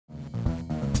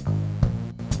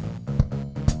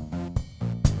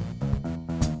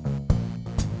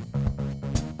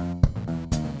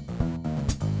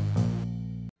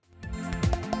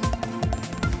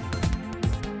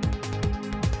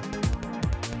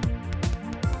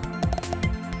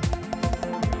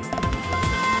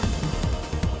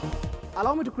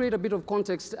Allow me to create a bit of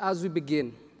context as we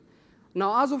begin.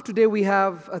 Now, as of today, we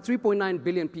have 3.9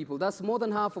 billion people. That's more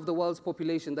than half of the world's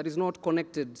population that is not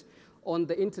connected on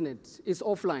the internet. It's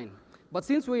offline. But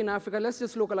since we're in Africa, let's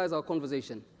just localize our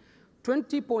conversation.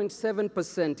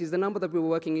 20.7% is the number that we were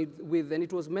working with, and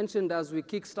it was mentioned as we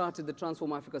kick-started the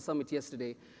Transform Africa Summit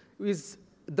yesterday, is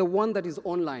the one that is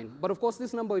online. But of course,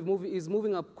 this number is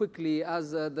moving up quickly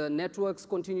as the networks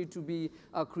continue to be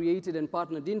created and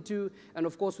partnered into. And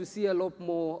of course, we see a lot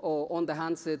more on the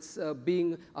handsets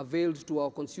being availed to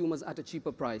our consumers at a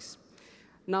cheaper price.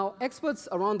 Now, experts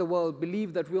around the world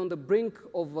believe that we're on the brink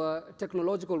of a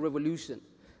technological revolution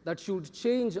that should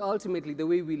change ultimately the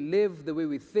way we live, the way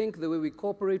we think, the way we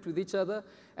cooperate with each other,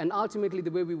 and ultimately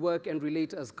the way we work and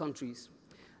relate as countries.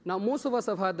 Now, most of us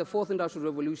have had the fourth industrial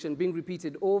revolution being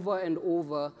repeated over and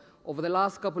over the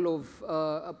last couple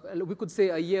of, we could say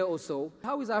a year or so.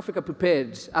 How is Africa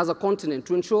prepared as a continent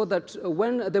to ensure that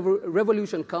when the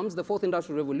revolution comes, the fourth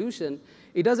industrial revolution,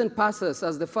 it doesn't pass us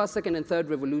as the first, second, and third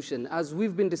revolution, as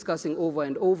we've been discussing over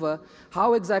and over,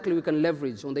 how exactly we can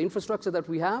leverage on the infrastructure that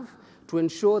we have to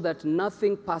ensure that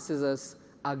nothing passes us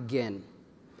again.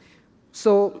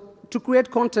 So, to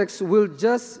create context, we'll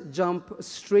just jump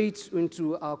straight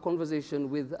into our conversation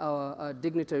with our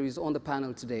dignitaries on the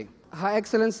panel today. Her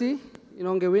Excellency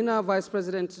Inongewina, Vice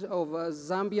President of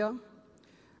Zambia,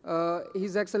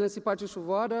 His Excellency Patrice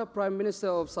Muvada, Prime Minister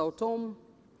of Sao Tome,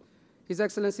 His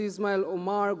Excellency Ismail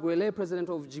Omar Guelleh, President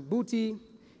of Djibouti,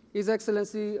 His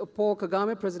Excellency Paul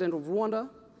Kagame, President of Rwanda,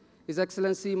 His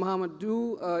Excellency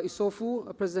Mahamadou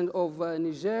Issoufou, President of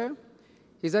Niger,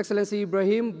 His Excellency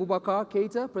Ibrahim Boubacar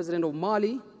Keïta, President of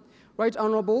Mali, Right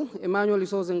Honorable Emmanuel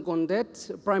Isozen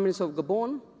Gondet, Prime Minister of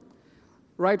Gabon,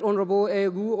 Right Honorable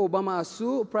Egu Obama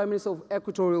Assou, Prime Minister of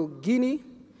Equatorial Guinea,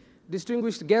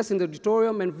 distinguished guests in the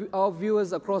auditorium and our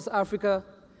viewers across Africa,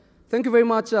 thank you very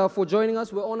much for joining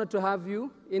us. We're honored to have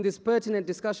you in this pertinent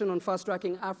discussion on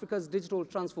fast-tracking Africa's digital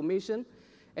transformation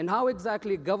and how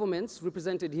exactly governments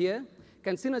represented here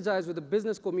can synergize with the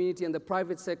business community and the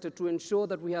private sector to ensure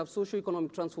that we have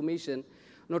socio-economic transformation,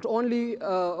 not only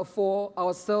for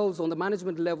ourselves on the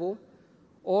management level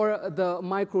or the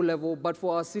micro level, but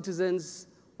for our citizens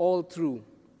all through.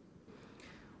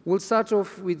 We'll start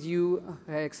off with you,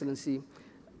 Her Excellency.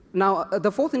 Now,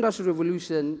 the fourth industrial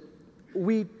revolution,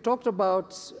 we talked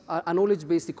about a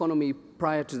knowledge-based economy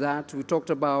prior to that. We talked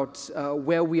about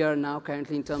where we are now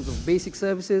currently in terms of basic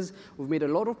services. We've made a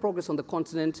lot of progress on the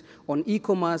continent, on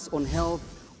e-commerce, on health,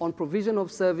 on provision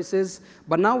of services.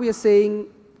 But now we are saying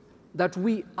that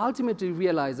we ultimately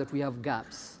realize that we have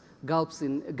gaps. Gaps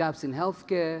in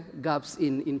healthcare, gaps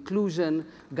in inclusion,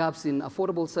 gaps in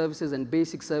affordable services and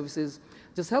basic services.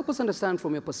 Just help us understand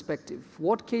from your perspective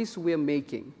what case we're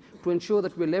making to ensure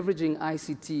that we're leveraging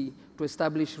ICT to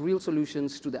establish real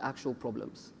solutions to the actual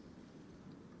problems.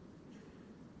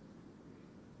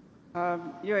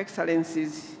 Your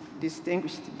Excellencies,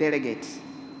 distinguished delegates,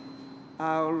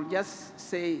 I'll just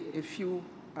say a few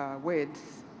words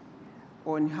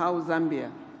on how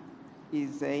Zambia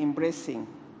is embracing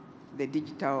the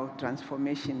digital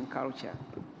transformation culture.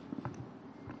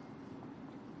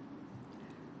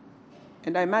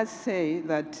 And I must say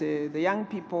that the young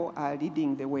people are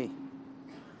leading the way.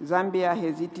 Zambia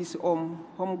has its own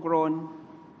homegrown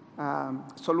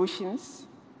solutions,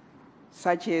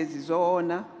 such as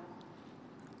Zoona,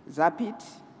 Zapit,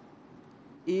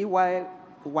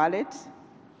 e-wallet,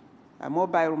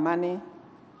 mobile money,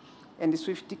 and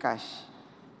Swift Cash.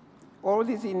 All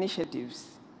these initiatives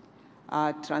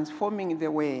are transforming the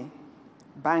way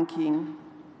banking,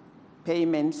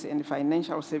 payments, and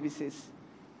financial services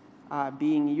are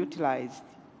being utilized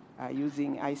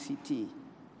using ICT.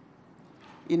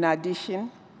 In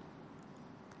addition,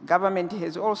 government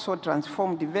has also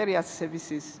transformed various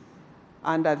services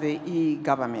under the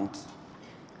e-government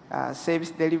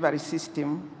service delivery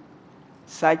system,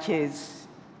 such as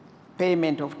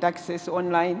payment of taxes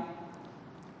online,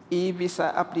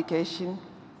 e-visa application,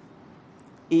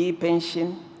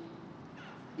 e-pension,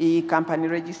 e-company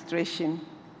registration,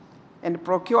 and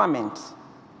procurement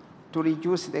to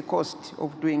reduce the cost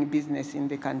of doing business in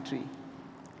the country.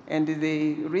 And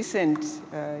the recent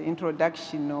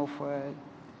introduction of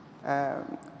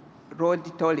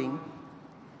road tolling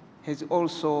has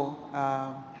also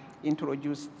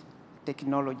introduced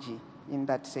technology in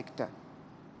that sector.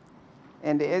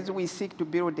 And as we seek to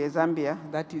build a Zambia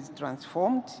that is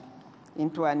transformed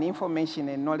into an information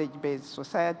and knowledge-based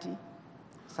society,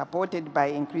 supported by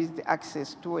increased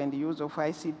access to and use of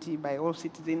ICT by all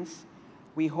citizens,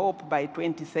 we hope by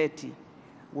 2030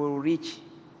 we'll reach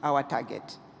our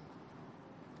target.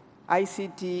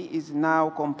 ICT is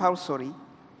now compulsory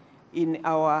in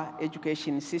our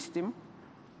education system.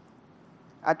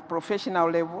 At professional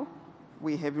level,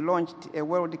 we have launched a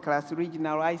world-class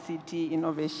regional ICT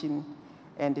innovation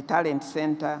and talent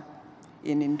center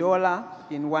in Ndola,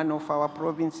 in one of our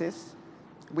provinces,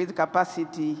 with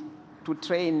capacity to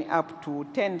train up to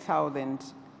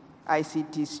 10,000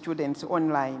 ICT students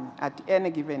online at any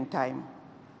given time,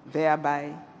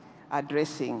 thereby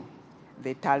addressing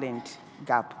the talent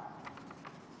gap.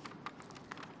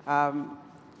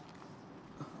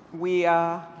 We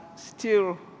are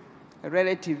still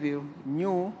relatively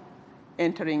new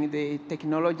entering the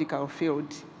technological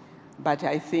field, but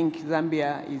I think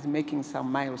Zambia is making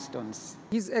some milestones.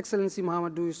 His Excellency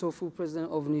Mahamadou Yusofu, President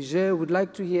of Niger, would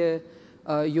like to hear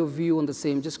your view on the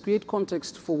same. Just create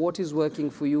context for what is working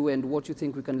for you and what you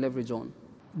think we can leverage on.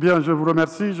 Bien, je vous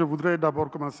remercie. Je voudrais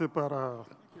d'abord commencer par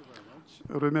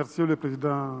remercier le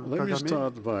président Kagame. Let me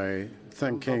start by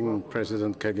thanking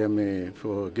President Kagame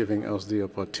for giving us the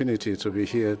opportunity to be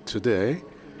here today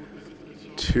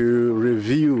to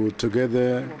review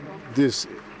together this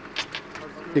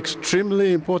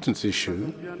extremely important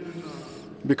issue,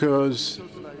 because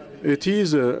it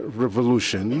is a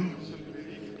revolution,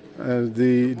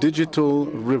 the digital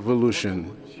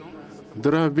revolution.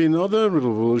 There have been other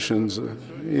revolutions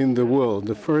in the world.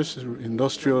 The first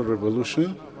industrial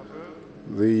revolution,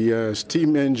 the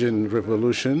steam engine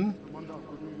revolution.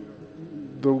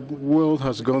 The world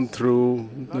has gone through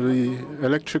the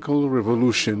electrical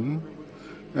revolution,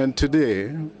 and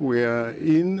today we are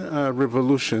in a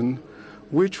revolution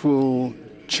which will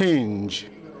change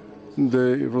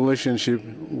the relationship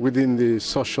within the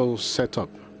social setup.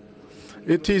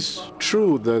 It is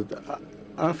true that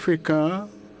Africa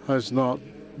has not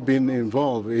been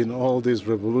involved in all these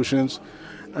revolutions,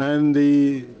 and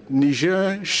the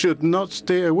Niger should not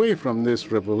stay away from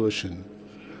this revolution.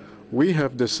 We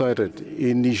have decided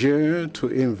in Niger to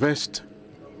invest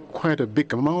quite a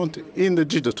big amount in the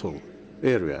digital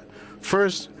area.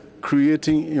 First,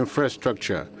 creating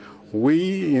infrastructure.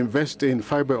 We invest in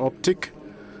fiber optic.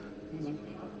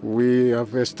 We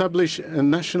have established a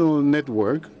national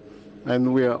network,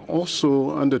 and we are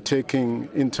also undertaking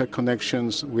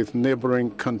interconnections with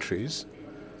neighboring countries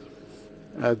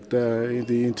at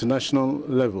the international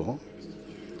level.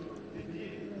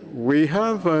 We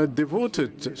have a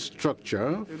devoted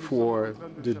structure for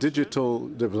the digital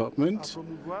development,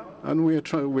 and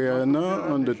we are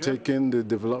now undertaking the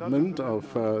development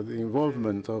of the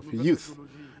involvement of youth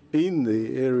in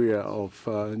the area of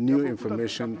new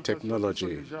information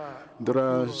technology. There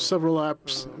are several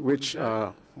apps which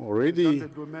are already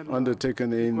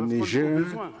undertaken in Niger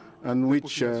and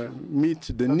which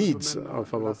meet the needs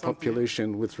of our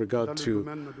population with regard to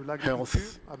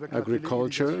health,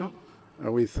 agriculture,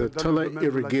 with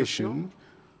tele-irrigation,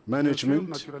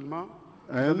 management,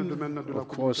 and, of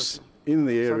course, in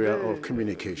the area of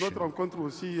communication.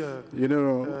 You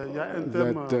know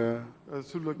that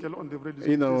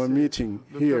in our meeting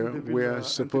here, we are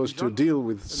supposed to deal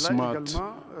with smart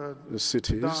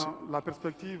cities,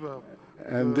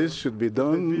 and this should be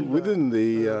done within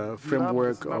the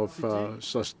framework of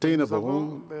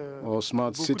sustainable or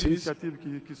smart cities,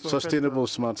 sustainable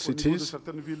smart cities.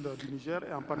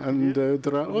 And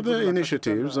there are other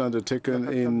initiatives undertaken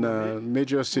in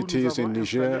major cities in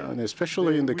Niger, and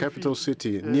especially in the capital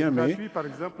city, Niamey,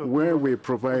 where we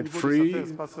provide free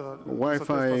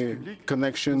Wi-Fi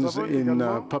connections in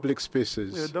public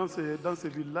spaces.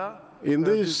 In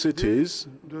these cities,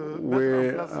 we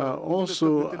are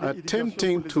also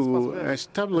attempting to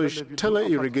establish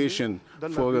tele-irrigation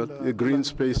for the green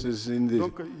spaces in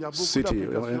the city,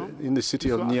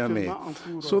 of Niamey.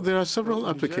 So there are several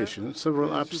applications,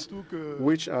 several apps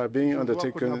which are being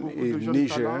undertaken in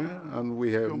Niger, and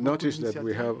we have noticed that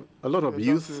we have a lot of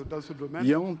youth,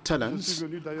 young talents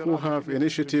who have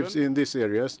initiatives in these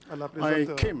areas. I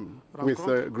came with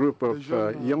a group of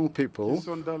young people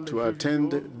to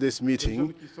attend this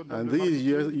meeting, and these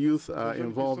youth are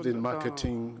involved in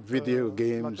marketing, video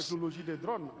games,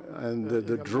 and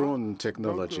the drone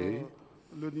technology.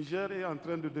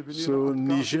 So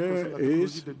Niger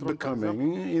is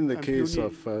becoming, in the case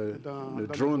of the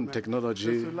drone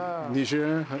technology,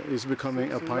 Niger is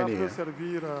becoming a pioneer.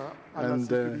 And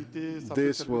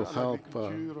this will help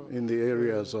in the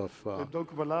areas of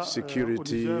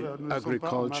security,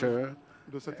 agriculture.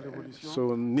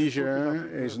 So Niger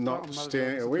is not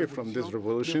staying away from this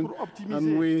revolution,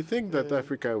 and we think that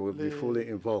Africa will be fully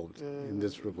involved in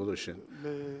this revolution.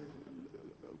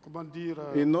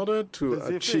 In order to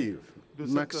achieve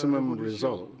maximum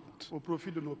result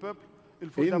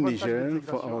In Niger,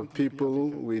 for our people,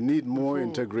 we need more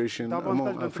integration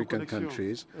among African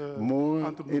countries,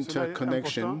 more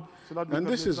interconnection, and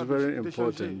this is very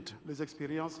important.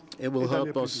 It will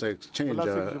help us exchange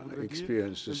our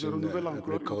experiences in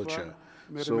agriculture.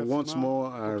 So once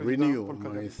more, I renew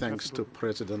my thanks to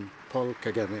President Paul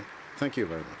Kagame. Thank you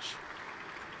very much.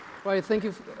 Right, thank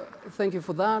you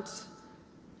for that.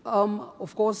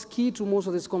 Of course, key to most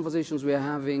of these conversations we are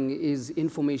having is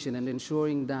information and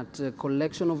ensuring that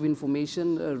collection of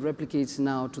information replicates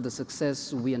now to the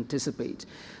success we anticipate.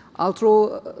 I'll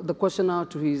throw the question out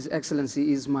to His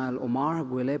Excellency Ismail Omar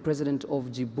Guelleh, President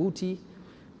of Djibouti,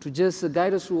 to just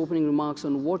guide us through opening remarks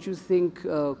on what you think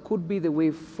could be the way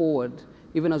forward,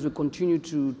 even as we continue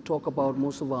to talk about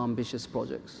most of our ambitious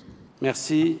projects.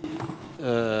 Merci.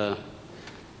 Je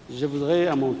voudrais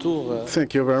à mon tour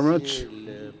Thank you very much.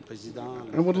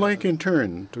 I would like in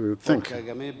turn to thank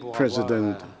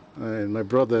President and my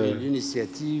brother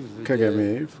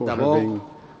Kagame for having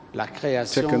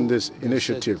taken this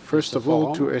initiative. First of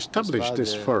all, to establish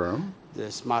this forum,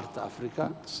 this Smart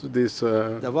Africa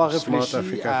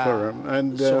Forum,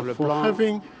 and for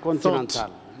having thought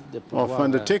of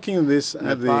undertaking this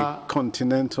at the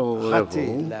continental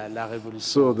level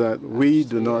so that we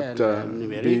do not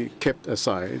be kept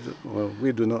aside, or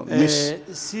we do not miss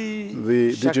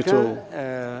the digital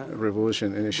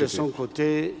revolution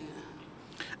initiative.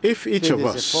 If each of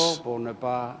us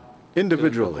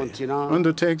individually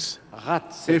undertakes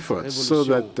efforts so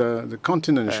that the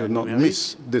continent should not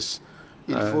miss this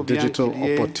digital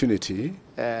opportunity,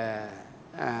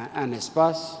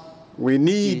 we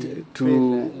need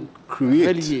to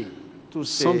create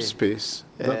some space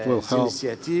that will help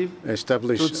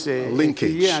establish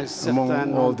linkage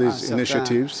among all these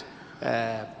initiatives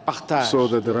so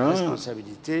that there are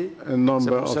a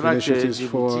number of initiatives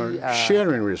for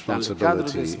sharing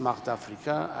responsibility.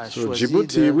 So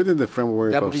Djibouti, within the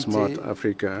framework of Smart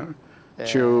Africa,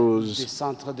 chose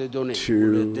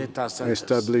to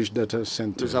establish data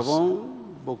centers.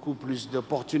 We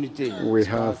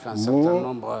have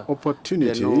more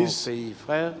opportunities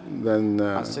than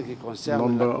a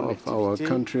number of our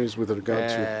countries with regard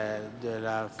to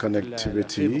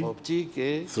connectivity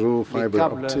through fiber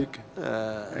optic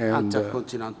and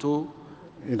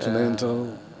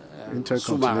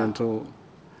intercontinental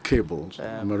cables,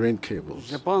 marine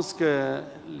cables.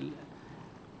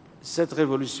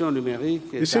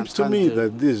 It seems to me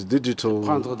that this digital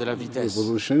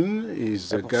revolution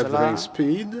is gathering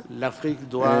speed,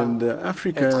 and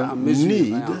Africa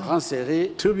needs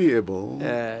to be able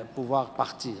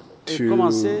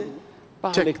to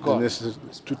take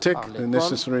the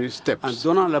necessary steps,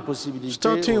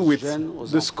 starting with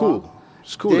the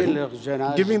schooling,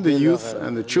 giving the youth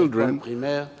and the children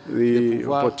the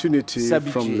opportunity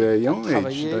from their young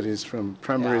age, that is from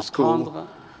primary school,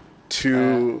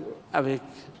 to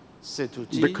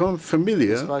become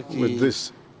familiar with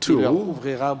this tool,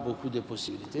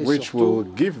 which will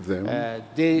give them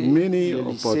many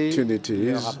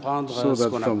opportunities so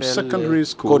that from secondary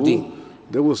school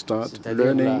they will start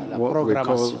learning what we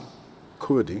call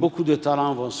coding,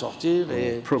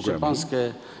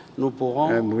 programming,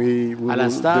 and we will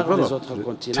develop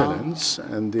the talents,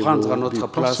 and it will be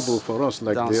possible for us,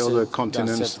 like the other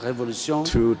continents,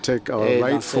 to take our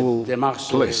rightful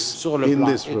place in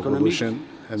this revolution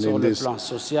and in this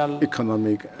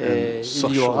economic and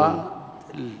social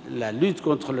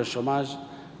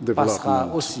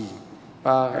development.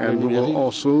 And we will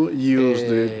also use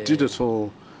the digital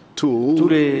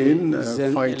tool in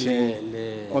fighting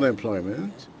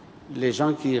unemployment. Les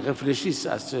gens qui réfléchissent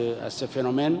à ce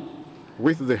phénomène,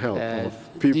 with the help of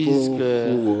people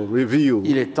who will review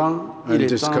and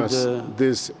discuss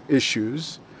these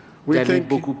issues, we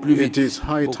think it is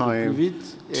high time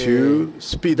to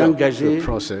speed up the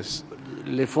process,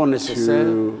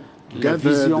 to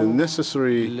gather the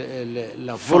necessary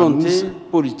funds,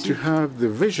 to have the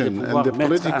vision and the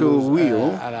political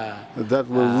will that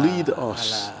will lead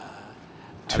us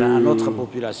to help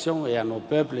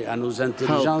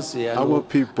our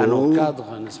people,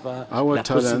 our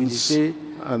talents,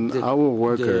 and our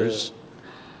workers,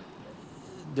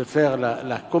 give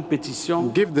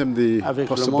them the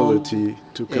possibility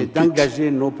to compete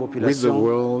with the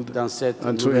world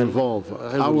and to involve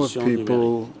our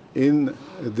people in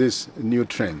this new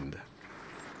trend.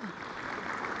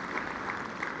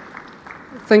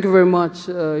 Thank you very much,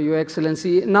 Your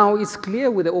Excellency. Now, it's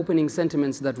clear with the opening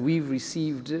sentiments that we've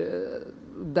received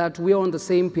that we are on the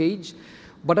same page,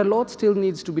 but a lot still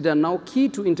needs to be done. Now, key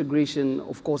to integration,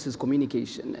 of course, is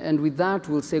communication. And with that,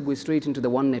 we'll segue straight into the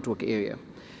One Network area.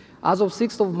 As of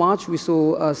 6th of March, we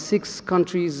saw 6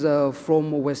 countries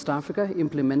from West Africa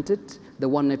implemented the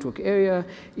One Network area.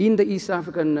 In the East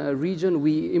African region,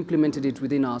 we implemented it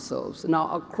within ourselves. Now,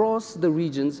 across the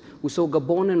regions, we saw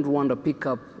Gabon and Rwanda pick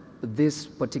up this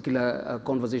particular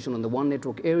conversation on the One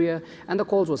Network area, and the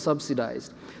calls were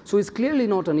subsidized. So it's clearly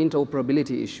not an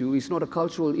interoperability issue, it's not a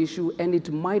cultural issue, and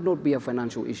it might not be a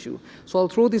financial issue. So I'll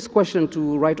throw this question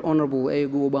to Right Honorable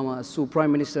Eyegu Obama, so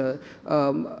Prime Minister.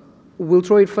 We'll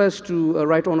throw it first to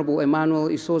Right Honorable Emmanuel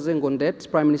Isoze Ngondet,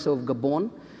 Prime Minister of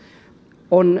Gabon,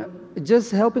 on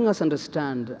just helping us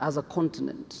understand, as a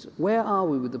continent, where are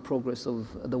we with the progress of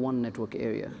the One Network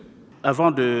area?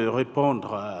 Avant de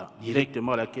répondre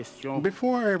directement à la question,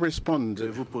 before I respond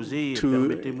vous poser,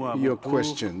 to your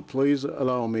question, please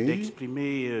allow me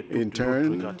in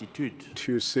turn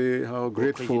to say how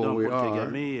grateful we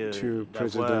are to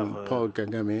President Paul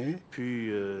Kagame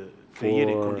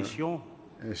for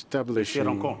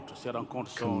establishing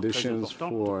conditions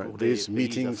for these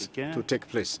meetings to take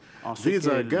place. These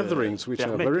are gatherings which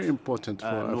are very important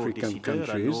for African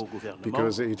countries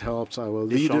because it helps our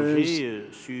leaders,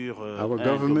 our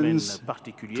governments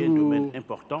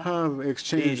to have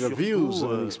exchange of views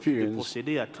and experience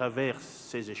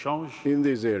in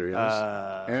these areas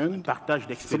and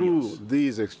through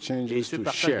these exchanges to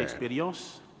share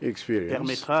experience. And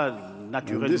this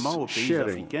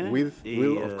sharing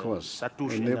will, of course,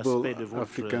 enable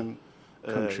African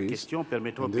countries,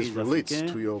 and this relates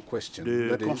to your question,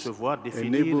 that is,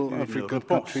 enable African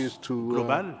countries to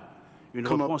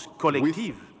come up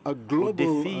with a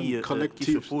global and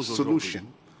collective solution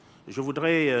Je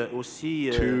voudrais aussi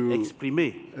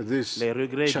exprimer les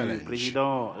regrets du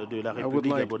président de la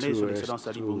République gabonaise, son Excellence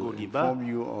Ali Bongo Ondimba,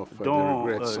 dont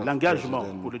l'engagement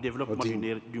pour le développement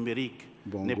numérique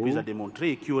n'est plus à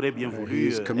démontrer et qui aurait bien voulu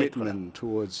être là.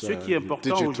 Ce qui est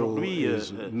important aujourd'hui,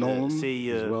 c'est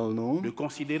de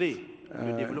considérer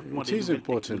le développement des nouvelles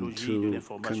technologies de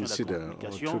l'information et de la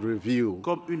communication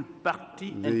comme une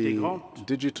partie intégrante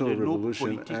de nos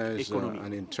politiques économiques.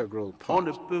 On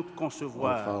ne peut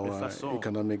concevoir de façon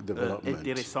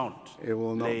intéressante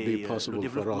le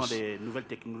développement des nouvelles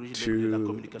technologies de la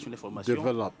communication et de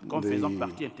l'information comme faisant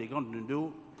partie intégrante de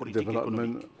nos politiques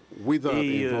économiques. Et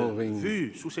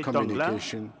vu sous cet angle-là,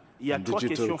 il y a 3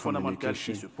 questions fondamentales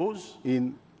qui se posent.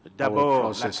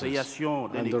 D'abord, la création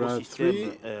d'un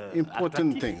écosystème attractif. Il faut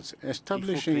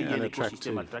créer un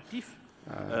écosystème attractif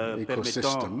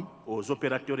permettant aux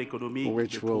opérateurs économiques de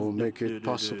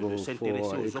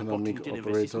s'intéresser aux opportunités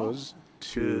d'investissement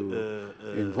que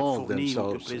fournit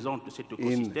ou que présente cet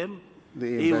écosystème.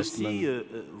 Et aussi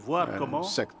voir comment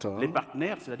les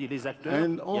partenaires, c'est-à-dire les acteurs,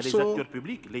 il y a les acteurs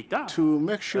publics, l'État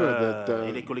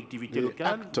et les collectivités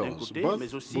locales d'un côté,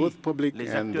 mais aussi les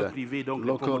acteurs privés, donc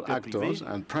les promoteurs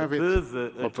privés,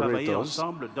 peuvent travailler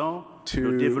ensemble dans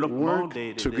le développement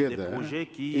des projets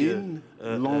qui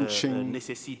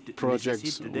nécessitent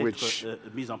d'être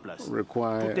mis en place. Tout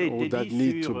est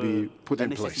dit sur la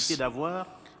nécessité d'avoir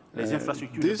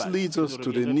this leads us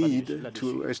to the need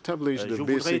to establish the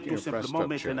basic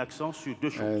infrastructure.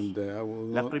 And I will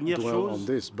not dwell on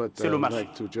this, but I would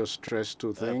like to just stress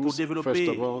 2 things. First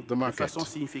of all, the market.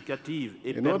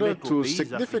 In order to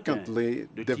significantly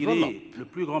develop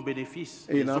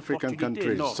in African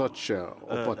countries such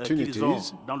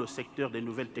opportunities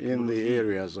in the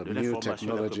areas of new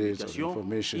technologies of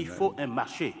information and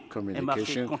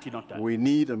communication, we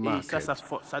need a market,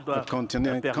 a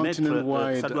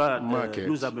continent-wide market,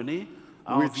 which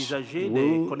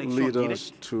will lead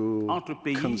us to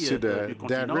consider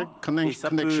direct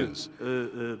connections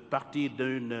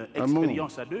among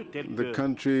the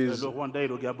countries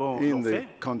in the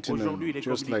continent,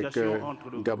 just like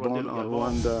Gabon and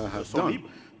Rwanda have done.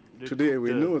 Today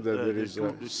we know that there is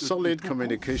solid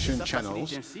communication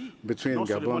channels between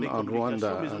Gabon and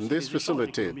Rwanda, and this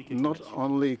facilitates not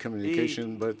only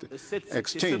communication but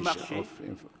exchange of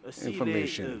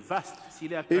information.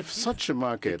 If such a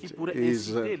market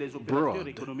is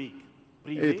broad,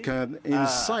 it can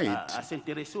incite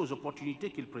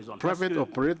private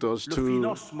operators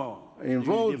to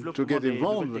get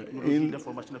involved in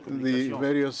the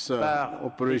various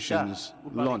operations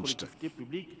launched.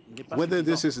 Whether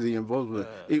this is the involvement,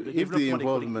 if the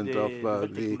involvement of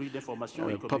the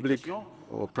public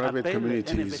or private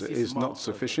communities is not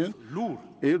sufficient,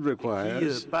 it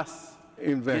requires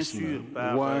investment,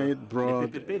 wide,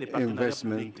 broad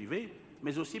investment,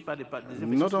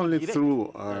 not only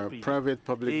through our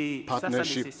private-public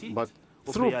partnership, but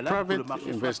through private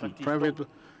investment, private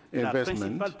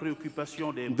investment,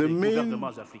 the main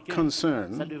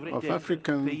concern of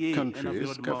African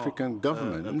countries, African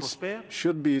governments,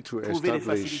 should be to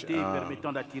establish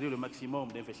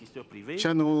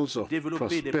channels of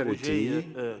prosperity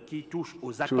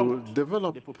to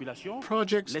develop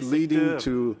projects leading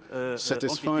to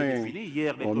satisfying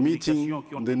or meeting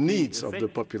the needs of the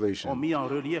population.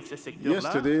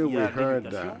 Yesterday, we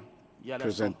heard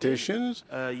presentations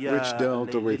which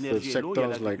dealt with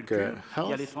sectors like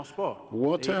health,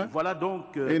 water,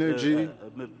 energy,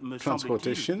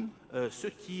 transportation.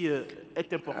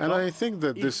 And I think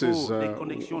that this is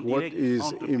what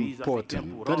is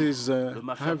important. That is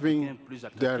having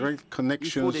direct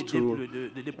connections to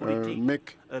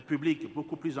make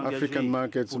African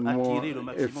markets more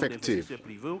effective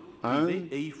and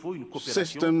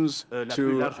systems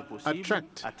to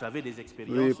attract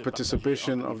the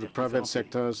participation of the private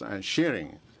sectors and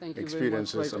sharing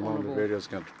experiences among the various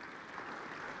countries.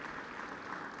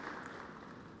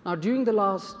 Now, during the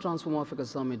last Transform Africa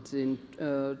Summit in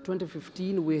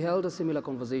 2015, we held a similar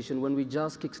conversation when we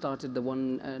just kickstarted the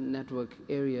One Network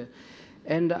area.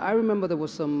 And I remember there were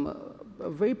some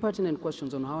very pertinent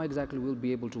questions on how exactly we'll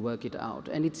be able to work it out.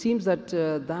 And it seems that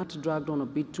that dragged on a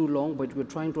bit too long, but we're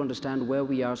trying to understand where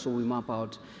we are so we map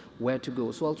out where to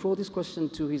go. So I'll throw this question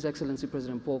to His Excellency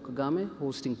President Paul Kagame,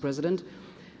 hosting president.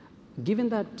 Given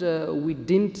that we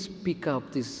didn't pick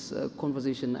up this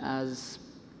conversation as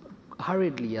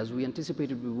hurriedly as we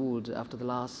anticipated we would after the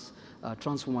last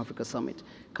Transform Africa Summit,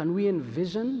 can we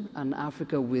envision an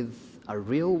Africa with a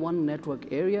real One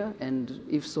Network area, and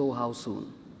if so, how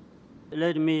soon?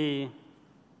 Let me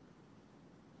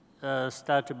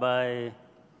start by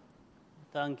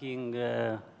thanking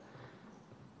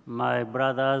my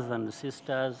brothers and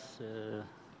sisters,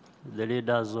 the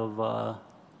leaders of our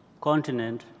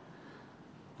continent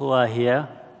who are here,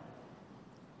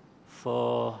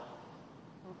 for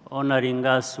honoring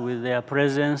us with their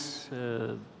presence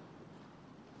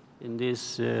in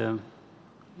this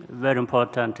very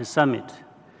important summit,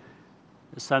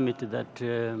 a summit that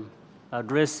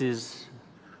addresses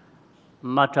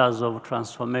matters of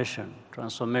transformation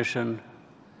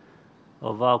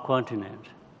of our continent.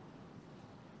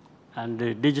 And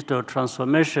the digital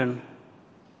transformation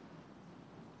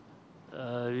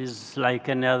is like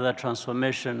any other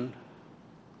transformation,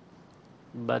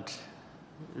 but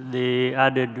the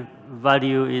added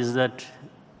value is that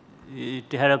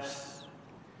it helps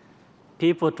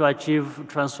people to achieve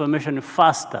transformation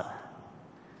faster.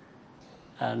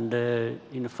 And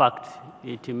in fact,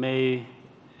 it may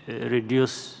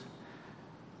reduce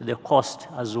the cost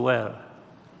as well.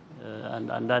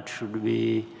 And that should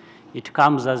be, it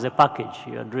comes as a package.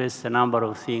 You address a number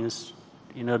of things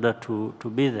in order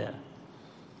to be there.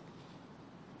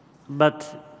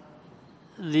 But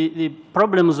the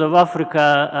problems of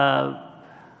Africa are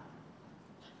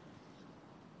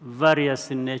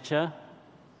various in nature,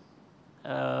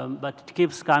 but it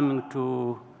keeps coming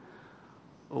to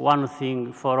one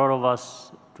thing for all of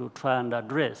us to try and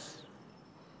address.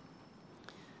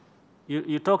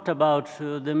 You talked about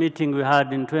the meeting we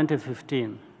had in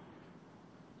 2015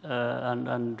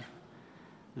 and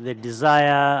the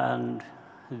desire and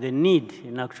the need,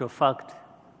 in actual fact,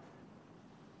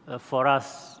 for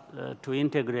us to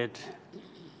integrate.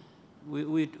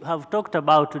 We have talked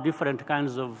about different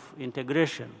kinds of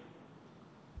integration.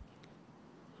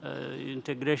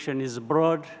 Integration is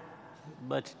broad,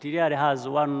 but it really has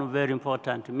one very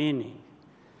important meaning.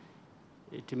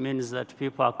 It means that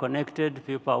people are connected,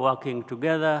 people are working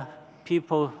together,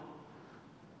 people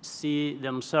see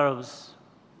themselves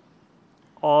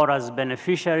all as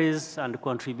beneficiaries and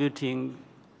contributing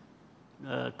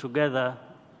together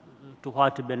to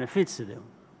what benefits them.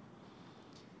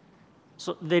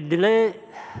 So the delay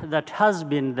that has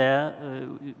been there,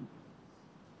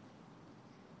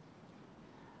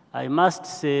 I must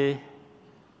say,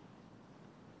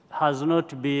 has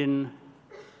not been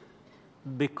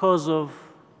because of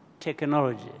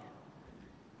technology.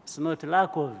 It's not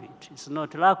lack of it. It's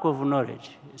not lack of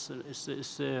knowledge.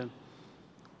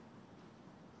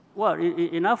 Well,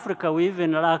 in Africa, we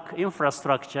even lack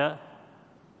infrastructure,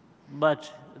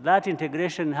 but that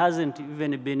integration hasn't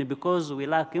even been because we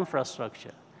lack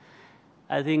infrastructure.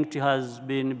 I think it has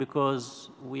been because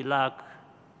we lack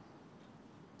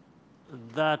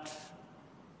that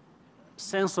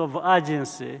sense of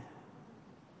urgency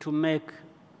to make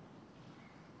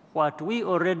what we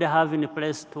already have in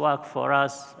place to work for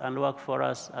us and work for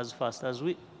us as fast as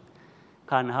we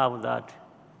can have that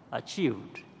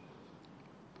achieved.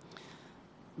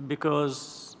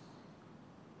 Because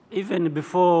even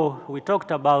before we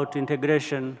talked about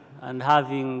integration and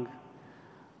having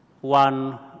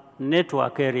one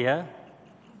network area,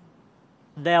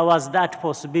 there was that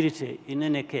possibility in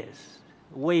any case,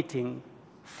 waiting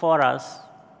for us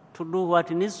to do what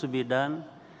needs to be done,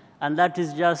 and that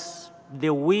is just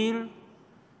the will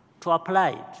to apply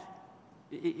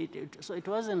it. So it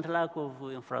wasn't lack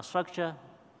of infrastructure.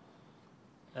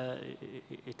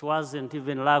 It wasn't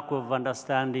even lack of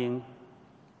understanding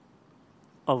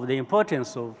of the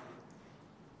importance of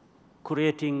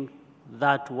creating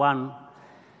that one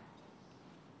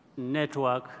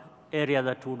network area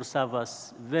that would serve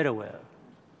us very well.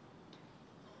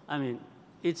 I mean,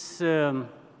 it's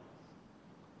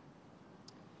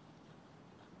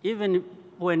even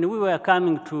when we were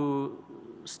coming to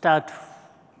start,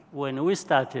 when we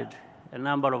started, a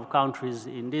number of countries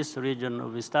in this region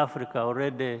of East Africa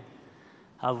already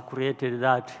have created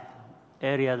that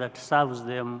area that serves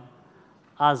them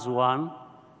as one.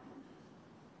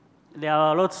 There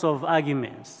are lots of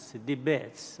arguments,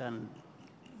 debates, and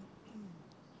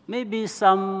maybe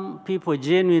some people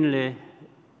genuinely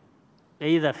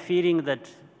either feeling that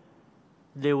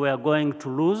they were going to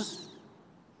lose,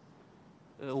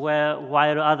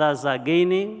 while others are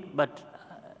gaining, but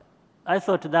I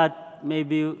thought that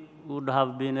maybe would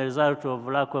have been a result of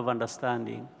lack of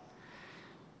understanding.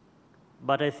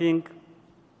 But I think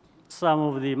some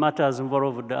of the matters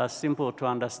involved are simple to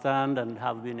understand and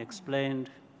have been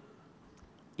explained.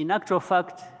 In actual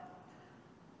fact,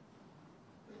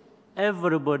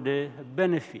 everybody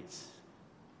benefits,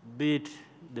 be it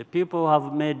the people who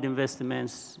have made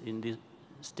investments in these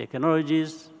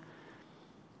technologies,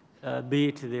 be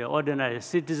it the ordinary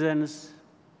citizens,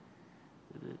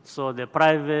 so the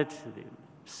private, the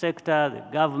sector, the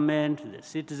government, the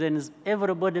citizens,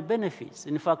 everybody benefits.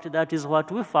 In fact, that is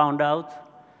what we found out,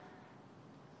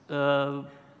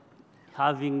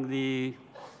 having the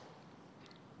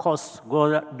costs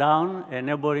go down,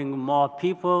 enabling more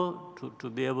people to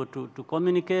be able to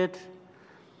communicate,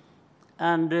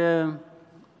 and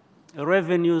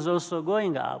revenues also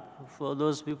going up for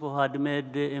those people who had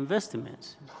made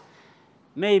investments.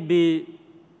 Maybe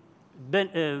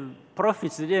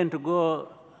profits didn't go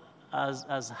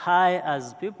as high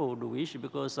as people would wish,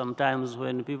 because sometimes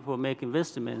when people make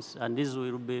investments, and these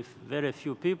will be very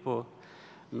few people,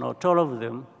 not all of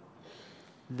them,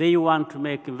 they want to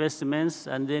make investments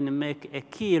and then make a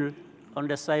kill on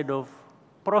the side of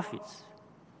profits.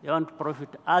 They want to profit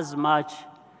as much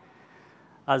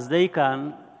as they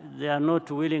can. They are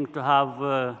not willing to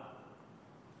have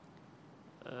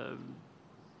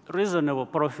reasonable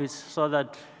profits so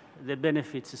that the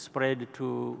benefits spread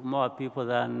to more people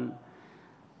than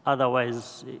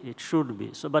otherwise it should be.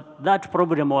 So, but that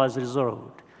problem was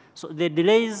resolved. So the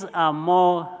delays are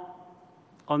more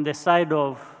on the side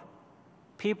of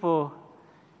people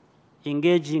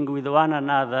engaging with one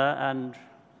another and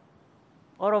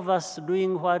all of us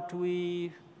doing what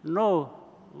we know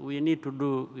we need to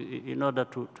do in order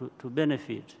to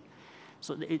benefit.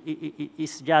 So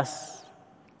it's just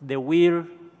the will,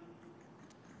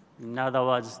 in other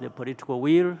words, the political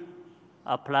will,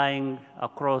 applying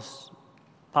across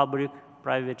public,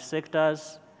 private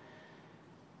sectors,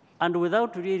 and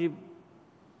without really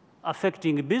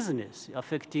affecting business,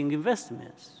 affecting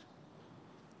investments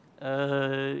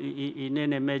in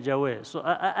any major way. So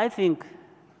I think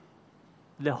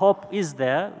the hope is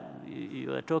there.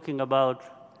 You are talking about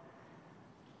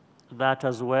that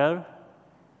as well.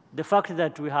 The fact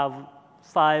that we have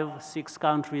 5, 6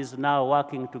 countries now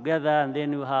working together, and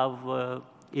then you have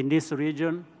in this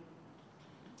region,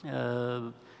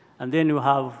 and then you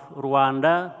have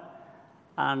Rwanda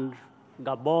and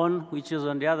Gabon, which is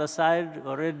on the other side,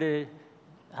 already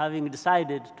having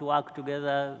decided to work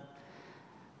together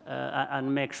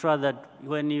and make sure that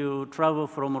when you travel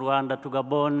from Rwanda to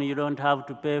Gabon, you don't have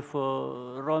to pay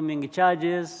for roaming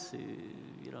charges.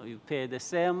 You pay the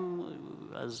same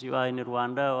as you are in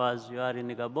Rwanda or as you are in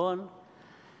Gabon.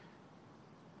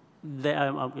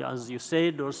 As you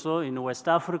said also, in West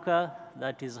Africa,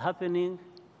 that is happening.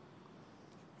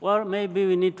 Well, maybe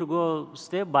we need to go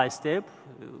step by step.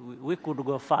 We could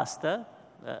go faster.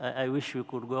 I wish we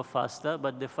could go faster,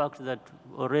 but the fact that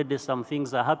already some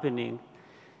things are happening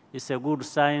is a good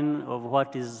sign of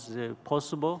what is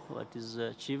possible, what is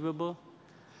achievable.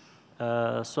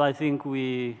 So I think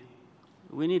we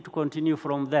need to continue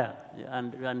from there,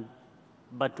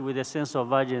 but with a sense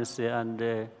of urgency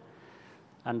and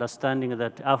understanding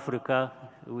that Africa,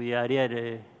 we are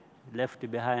really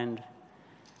left behind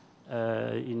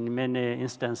in many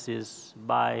instances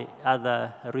by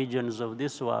other regions of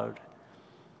this world.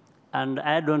 And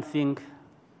I don't think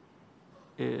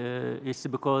it's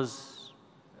because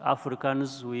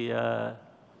Africans, we are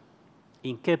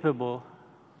incapable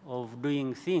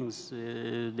doing things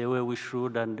the way we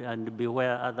should and be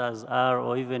where others are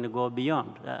or even go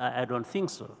beyond. I don't think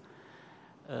so.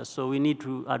 So we need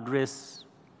to address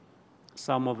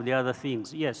some of the other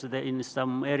things. Yes, in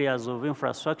some areas of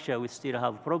infrastructure, we still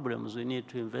have problems. We need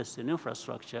to invest in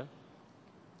infrastructure.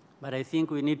 But I think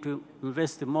we need to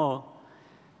invest more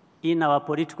in our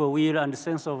political will and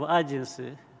sense of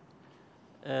urgency,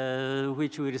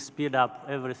 which will speed up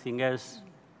everything else.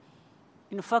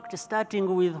 In fact,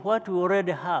 starting with what we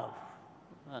already have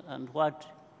and what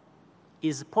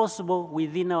is possible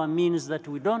within our means that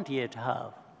we don't yet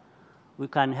have, we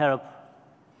can help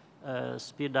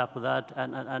speed up that,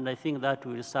 and I think that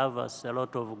will serve us a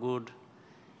lot of good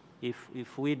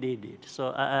if we did it.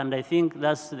 So, and I think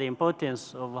that's the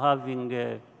importance of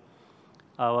having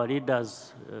our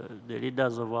leaders, the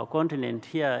leaders of our continent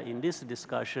here in this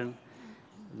discussion.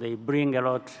 They bring a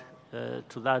lot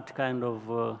to that kind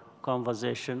of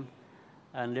conversation,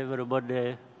 and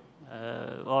everybody,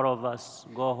 all of us,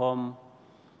 go home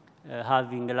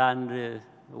having learned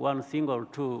one thing or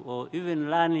two, or even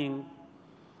learning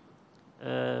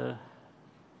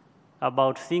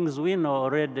about things we know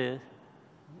already,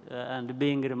 and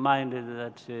being reminded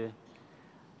that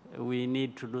we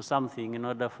need to do something in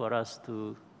order for us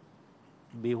to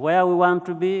be where we want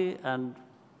to be and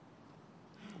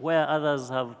where others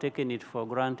have taken it for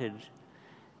granted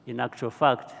in actual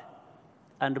fact.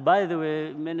 And by the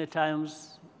way, many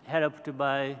times helped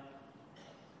by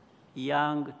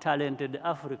young, talented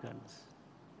Africans.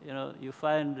 You know, you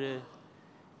find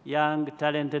young,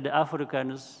 talented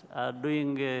Africans are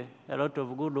doing a lot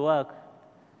of good work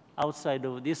outside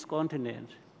of this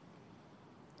continent,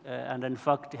 and in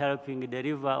fact helping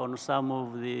deliver on some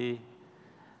of the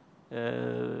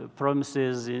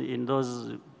promises in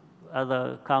those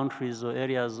other countries or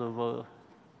areas of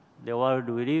the world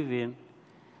we live in,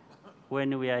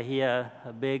 when we are here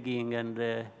begging.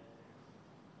 And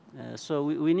so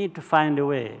we need to find a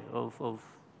way of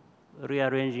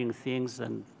rearranging things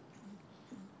and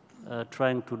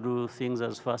trying to do things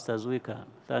as fast as we can.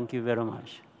 Thank you very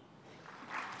much.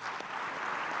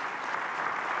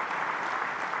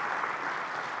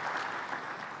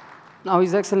 Now,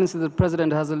 His Excellency, the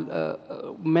President has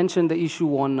mentioned the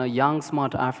issue on young,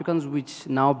 smart Africans, which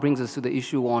now brings us to the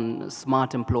issue on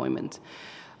smart employment.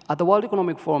 At the World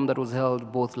Economic Forum that was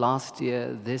held both last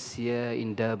year, this year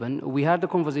in Durban, we had the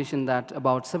conversation that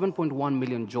about 7.1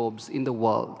 million jobs in the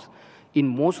world, in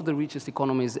most of the richest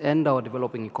economies and our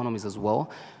developing economies as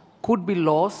well, could be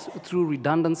lost through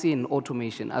redundancy and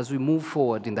automation as we move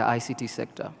forward in the ICT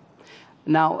sector.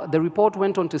 Now, the report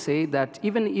went on to say that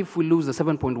even if we lose the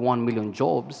 7.1 million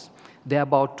jobs, there are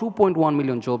about 2.1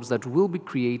 million jobs that will be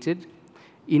created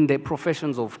in the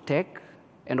professions of tech,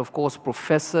 and of course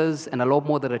professors and a lot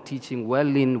more that are teaching well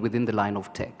within the line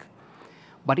of tech.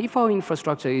 But if our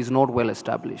infrastructure is not well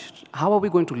established, how are we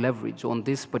going to leverage on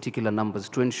these particular numbers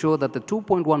to ensure that the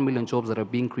 2.1 million jobs that are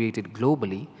being created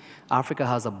globally, Africa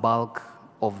has a bulk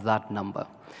of that number?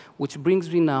 Which brings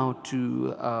me now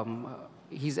to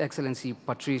His Excellency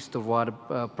Patrice Tovoire,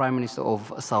 Prime Minister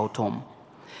of Sao Tome.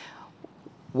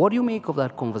 What do you make of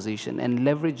that conversation and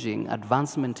leveraging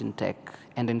advancement in tech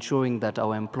and ensuring that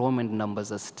our employment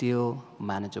numbers are still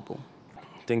manageable?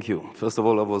 Thank you. First of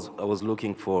all, I was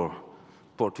looking for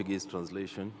Portuguese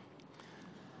translation.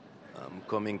 I'm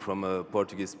coming from a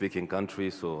Portuguese-speaking country,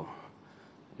 so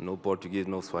no Portuguese,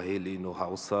 no Swahili, no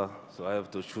Hausa. So I have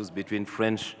to choose between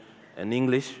French and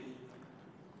English,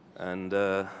 and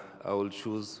I will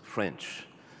choose French.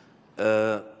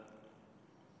 So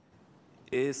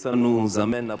this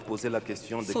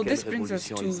brings us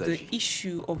to the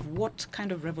issue of what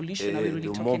kind of revolution are we really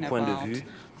talking about.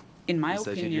 In my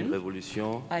opinion,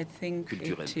 I think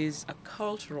it is a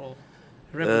cultural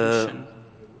revolution.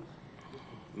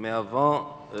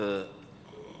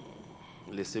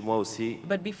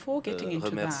 But before getting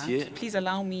into that, please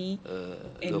allow me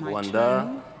in my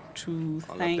turn to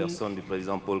thank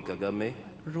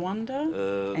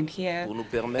Rwanda, and here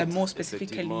more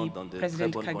specifically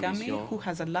President Kagame, who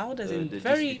has allowed us in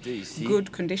very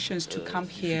good conditions to come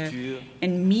here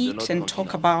and meet and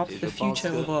talk about the future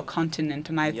of our continent.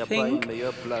 And I don't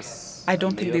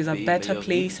think there's a better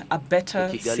place, a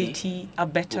better city, a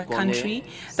better country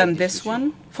than this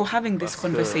one for having this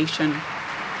conversation.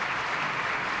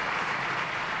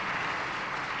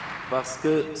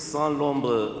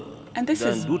 And this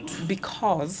is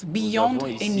because, beyond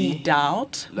any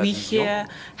doubt, we here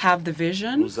have the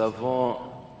vision,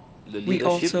 we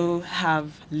also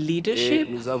have leadership,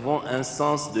 and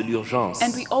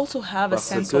we also have a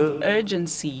sense of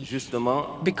urgency,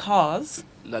 because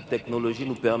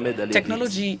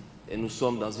technology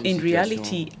in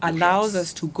reality allows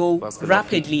us to go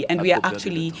rapidly, and we are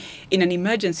actually in an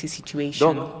emergency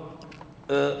situation.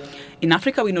 In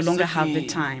Africa, we no longer have the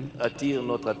time.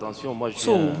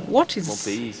 So what is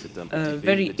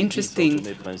very interesting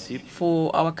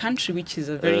for our country, which is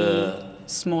a very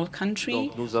small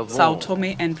country, Sao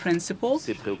Tome and Principe.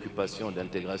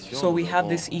 So we have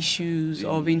these issues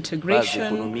of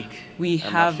integration, we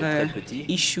have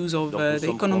issues of the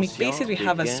economic basis, we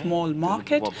have a small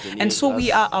market, and so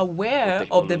we are aware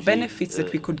of the benefits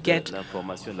that we could get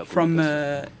from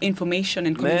information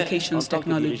and communications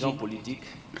technology.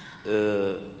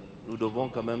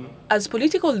 As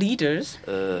political leaders,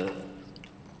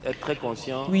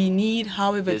 we need,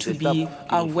 however, to be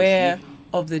aware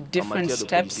of the different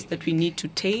steps that we need to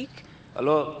take in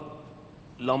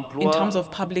terms of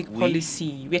public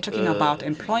policy. We are talking about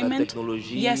employment.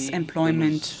 Yes,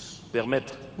 employment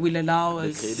will allow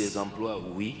us to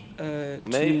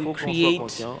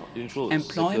create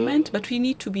employment, but we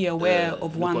need to be aware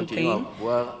of one thing,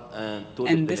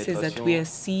 and this is that we are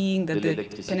seeing that the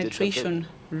penetration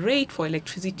rate for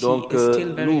electricity is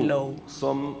still very low.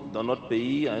 So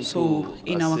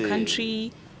in our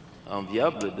country, we are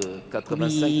at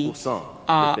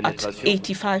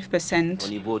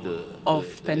 85%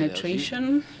 of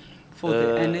penetration for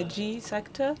the energy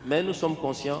sector,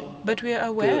 but we are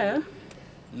aware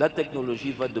that technology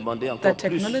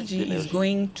is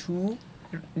going to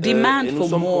demand for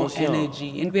more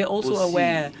energy, and we are also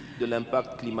aware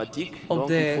of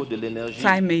the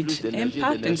climate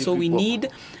impact, and so we need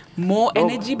more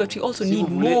energy, but we also need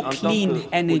more clean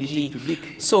energy.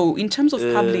 So in terms of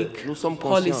public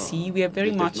policy, we are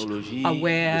very much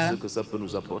aware of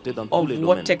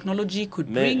what technology could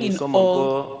bring in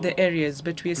all the areas,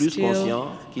 but we are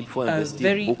still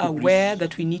very aware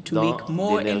that we need to make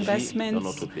more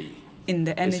investments in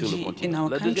the energy in our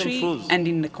country and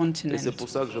in the continent.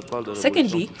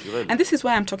 Secondly, and this is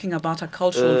why I'm talking about a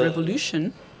cultural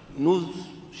revolution,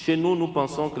 in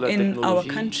our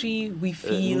country, we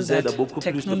feel that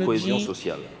technology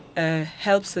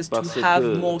helps us to have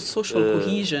more social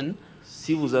cohesion.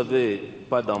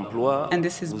 And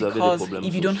this is because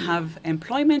if you don't have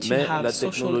employment, you have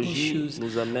social issues.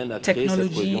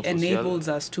 Technology enables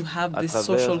us to have this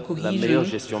social cohesion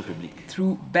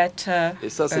through better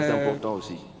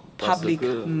public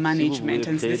management,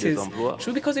 and this is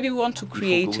true because if you want to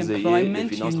create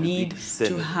employment, you need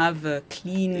to have a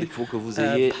clean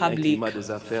public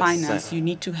finance. You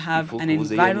need to have an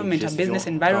environment, a business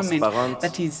environment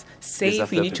that is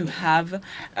safe. You need to have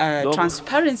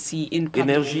transparency in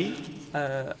public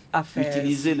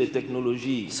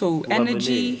affairs. So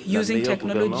energy, using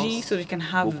technology so we can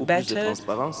have better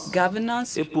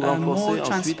governance, more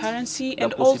transparency,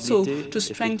 and also to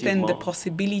strengthen the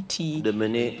possibility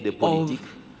of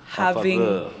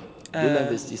having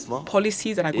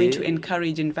policies that are going to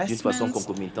encourage investments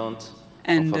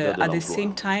and at the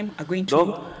same time are going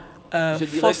to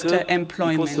foster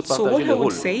employment. So what I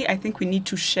would say, I think we need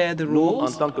to share the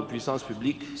roles.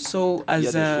 So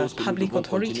as public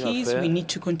authorities, we need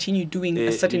to continue doing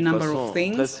a certain number of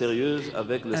things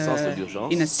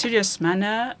in a serious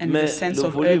manner and with a sense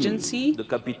of urgency.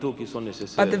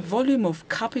 But the volume of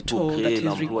capital that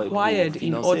is required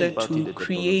in order to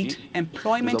create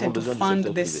employment and to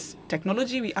fund this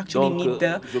technology, we actually need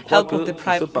the help of the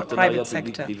private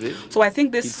sector. So I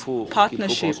think this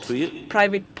partnerships,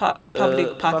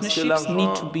 public partnerships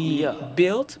need to be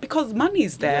built because money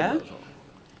is there.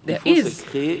 There is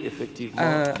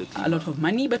a lot of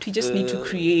money, but we just need to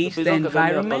create the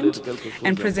environment.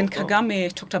 And President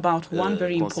Kagame talked about one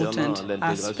very important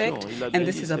aspect, and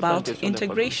this is about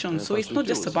integration. So it's not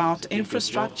just about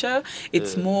infrastructure,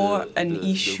 it's more an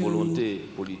issue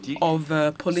of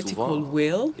political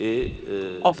will,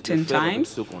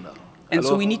 oftentimes. And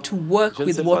so we need to work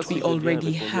with what we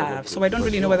already have. So I don't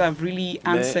really know whether I've really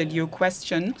answered your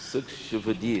question,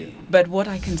 but what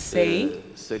I can say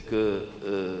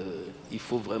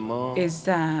is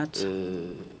that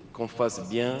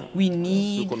we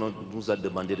need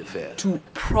to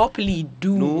properly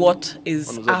do what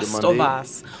is asked of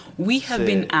us. We have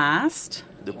been asked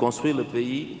to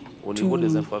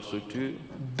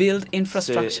build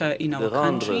infrastructure in our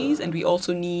countries, and we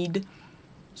also need,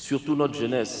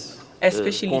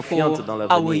 especially for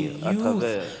our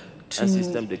youth, to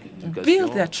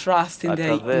build their trust in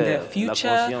their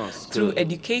future through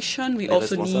education. We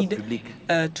also need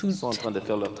to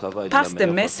pass the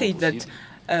message that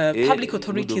public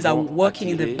authorities are working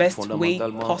in the best way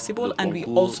possible, and we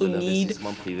also need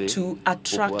to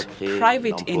attract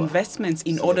private investments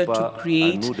in order to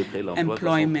create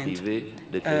employment.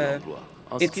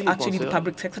 it's actually the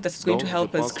public sector that's going to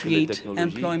help us create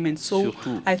employment. So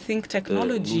I think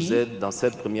technology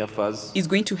is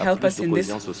going to help us in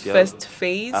this first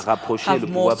phase, have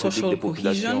more social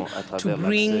cohesion, to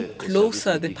bring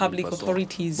closer the public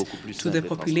authorities to the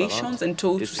populations, and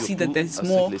to see that there's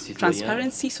more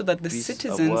transparency, so that the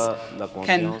citizens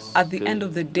can, at the end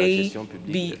of the day,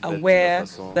 be aware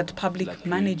that public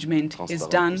management is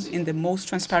done in the most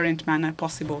transparent manner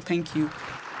possible. Thank you.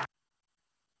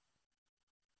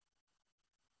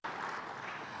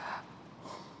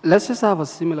 Let's just have a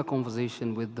similar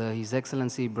conversation with His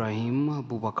Excellency Ibrahim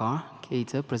Boubacar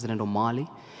Keita, President of Mali.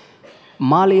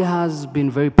 Mali has been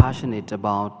very passionate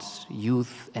about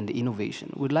youth and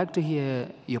innovation. We'd like to hear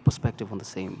your perspective on the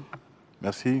same.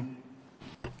 Merci.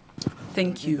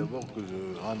 Thank you.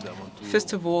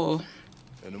 First of all,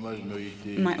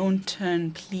 in my own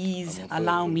turn, please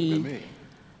allow me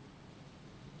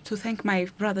to thank my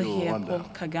brother here, Paul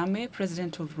Kagame,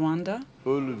 President of Rwanda.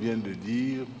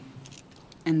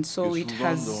 And so it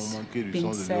has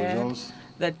been said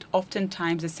that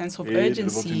oftentimes a sense of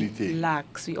urgency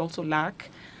lacks. We also lack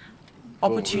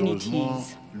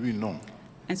opportunities.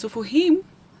 And so for him,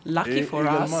 lucky for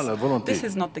us, this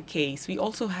is not the case. We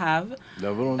also have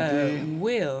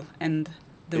will, and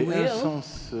the will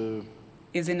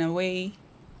is in a way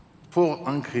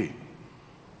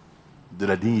de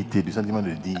la dignité, du sentiment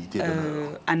de dignité.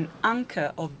 An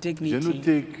anchor of dignity.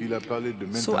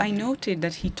 So I noted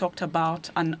that he talked about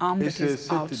an arm that is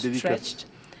outstretched.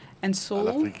 And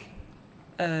so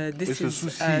this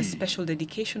is a special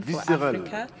dedication for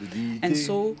Africa. And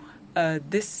so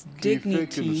this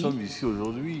dignity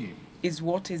is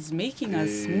what is making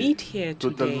us meet here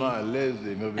today.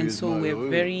 And so we're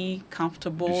very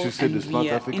comfortable, and we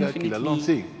are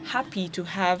infinitely happy to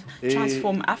have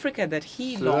Transform Africa that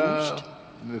he launched.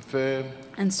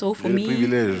 And so for me,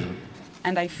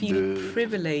 and I feel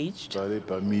privileged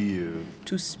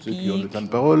to speak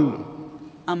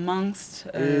amongst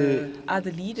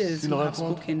other leaders who have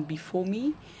spoken before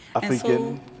me. And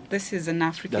so this is an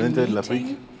African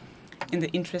meeting in the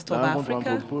interest of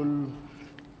Africa.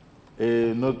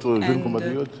 And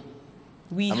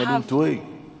we have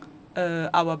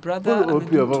our brother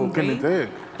Amadou Touré.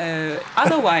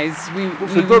 Otherwise, we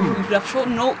would have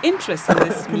shown no interest in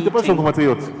this meeting.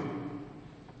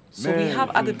 So we have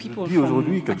other people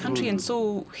from the country, and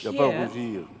so here,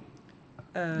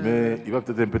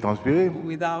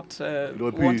 without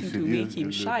wanting to make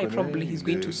him shy, probably he's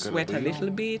going to sweat a little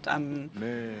bit. I'm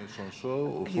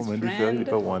his friend.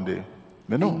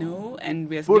 I know, and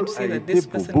we are going to say that this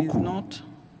person is not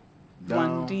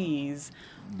Rwandese.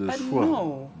 But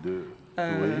no.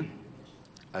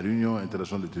 À l'Union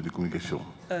internationale de télécommunications.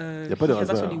 He has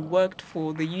actually worked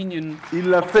for the Union of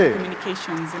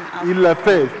Communications in Africa. Il l'a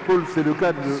fait. Paul, c'est le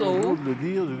cas de le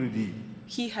dire, je le dis.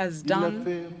 He has done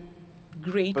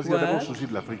great work.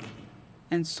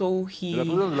 And so he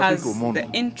has the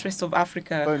interest of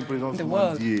Africa in the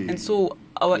world. And so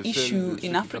our issue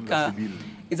in Africa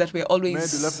is that we're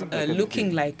always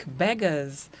looking like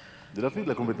beggars.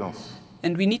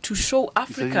 And we need to show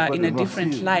Africa in a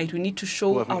different light. We need to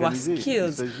show our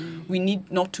skills. We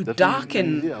need not to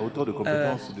darken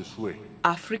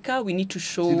Africa. We need to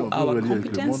show our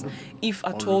competence. If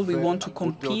at all we want to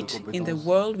compete in the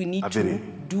world, we need to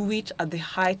do it at the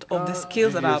height of the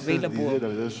skills that are available.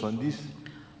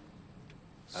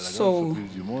 So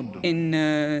in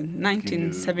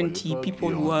 1970,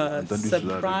 people were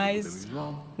surprised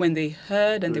when they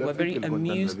heard, and they were very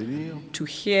amused to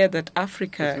hear that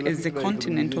Africa is the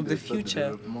continent of the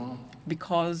future,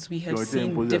 because we had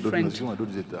seen different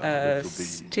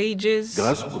stages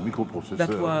that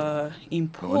were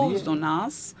imposed on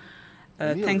us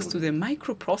thanks to the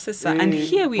microprocessor. And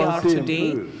here we are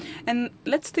today. And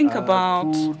let's think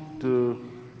about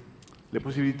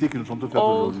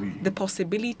all the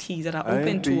possibilities that are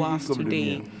open to us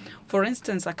today. For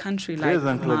instance, a country like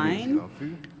mine,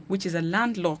 which is a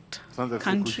landlocked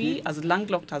country, as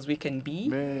landlocked as we can be.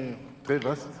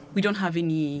 We don't have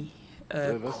any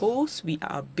coast. We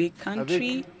are a big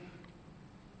country.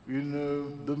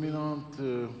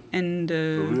 And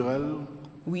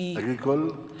we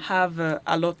have a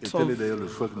lot of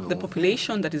the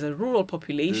population that is a rural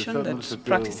population that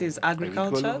practices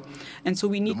agriculture. And so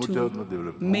we need to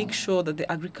make sure that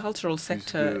the agricultural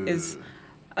sector is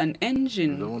an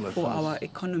engine for our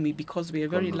economy, because we are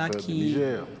very lucky,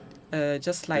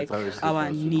 just like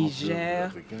our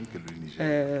Niger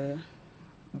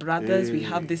brothers, we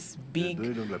have this big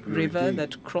river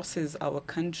that crosses our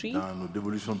country,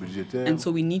 and so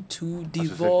we need to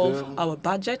devolve our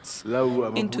budgets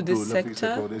into this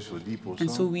sector.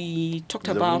 And so we talked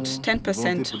about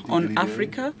 10% on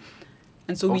Africa,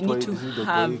 And so we need to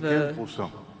have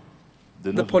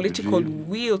the political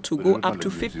will to go up to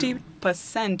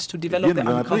 50% to develop the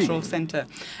agricultural center.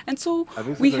 And so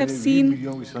we have seen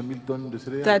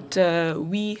that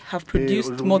we have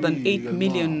produced more than 8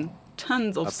 million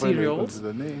tons of cereals.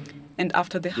 And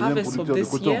after the harvest of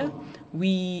this year,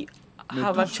 we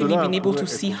have actually been able to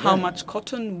see how much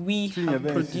cotton we have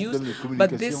produced.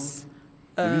 But this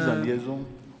would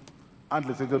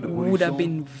have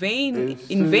been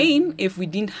in vain if we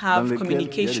didn't have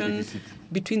communication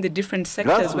between the different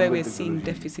sectors where we're seeing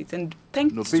deficits. And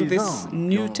thanks to these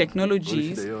new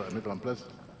technologies,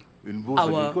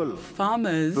 our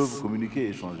farmers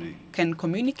can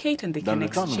communicate and they can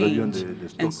exchange.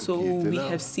 And so we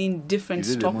have seen different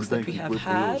stocks that we have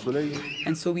had.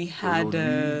 And so we had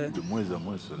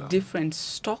different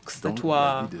stocks that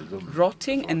were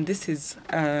rotting, and this is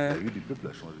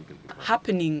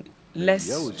happening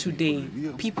less today.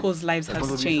 People's lives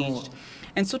have changed.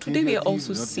 And so today we are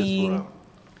also seeing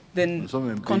the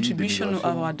contribution of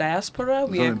our diaspora.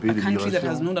 We are a country that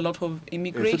has known a lot of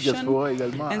immigration.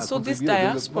 And so this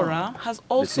diaspora has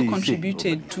also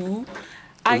contributed to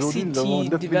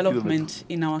ICT development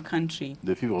in our country.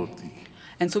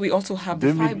 And so we also have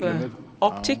the fiber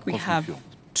optic. We have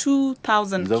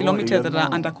 2,000 kilometers that are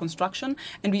under construction.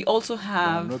 And we also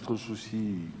have,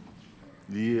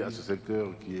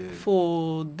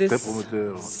 for this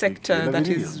sector that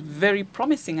is very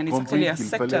promising, and it's actually a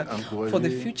sector for the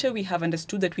future, we have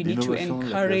understood that we need to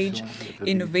encourage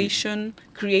innovation,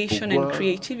 creation, and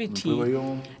creativity.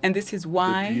 And this is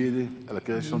why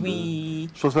we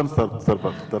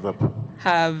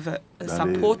have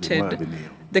supported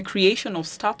the creation of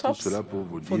startups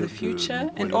for the future,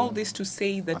 and all this to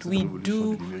say that we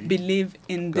do believe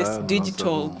in this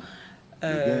digital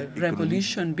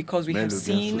revolution, because we have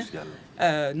seen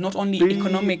not only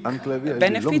economic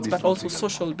benefits but also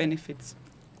social benefits.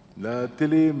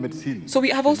 So we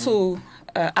have also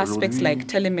aspects like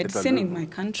telemedicine in my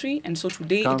country, and so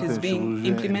today it is being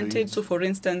implemented. So for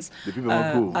instance,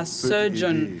 a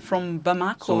surgeon from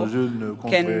Bamako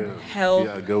can help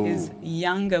his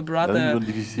younger brother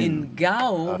in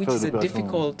Gao, which is a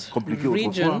difficult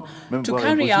region, to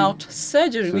carry out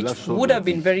surgery which would have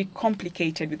been very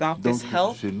complicated without this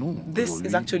help. This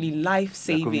is actually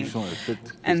life-saving,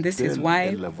 and this is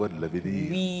why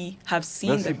we have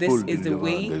seen that this is the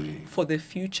way for the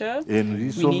future. We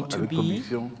need to be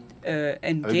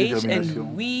engaged,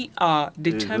 and we are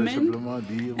determined.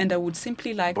 And I would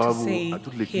simply like to say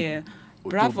here,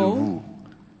 bravo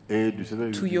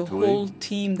to your whole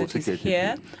team that is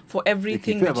here for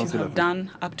everything that you have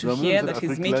done up to here that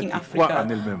is making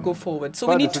Africa go forward. So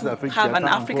we need to have an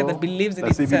Africa that believes in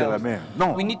itself.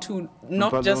 We need to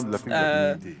not just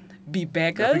be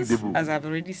beggars, as I've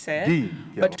already said,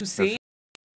 but to say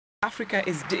Africa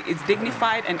is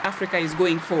dignified and Africa is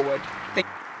going forward.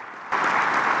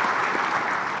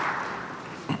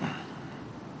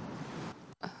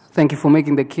 Thank you for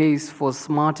making the case for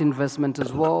smart investment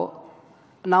as well.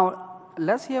 Now,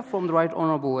 let's hear from the Right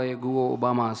Honorable Yaguo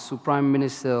Obama, Prime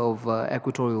Minister of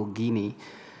Equatorial Guinea.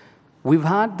 We've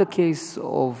had the case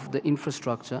of the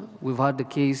infrastructure. We've had the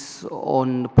case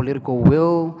on political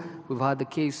will. We've had the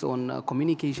case on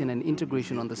communication and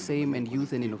integration on the same, and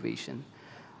youth and innovation.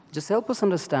 Just help us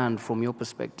understand from your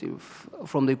perspective,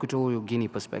 from the Equatorial Guinea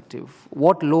perspective,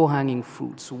 what low-hanging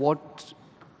fruits, what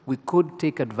we could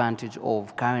take advantage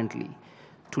of currently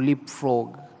to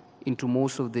leapfrog into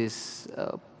most of these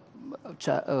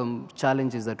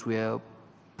challenges that we are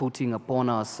putting upon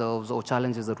ourselves, or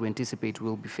challenges that we anticipate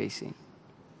we'll be facing.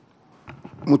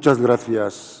 Muchas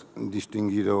gracias,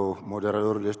 distinguido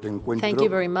moderador de este encuentro. Thank you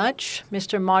very much,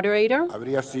 Mr. Moderator.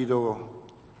 Habría sido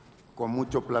con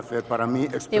mucho placer para mí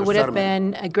expresarme. It would have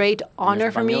been a great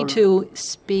honor for me to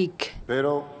speak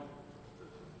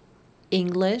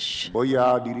English. Voy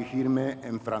a dirigirme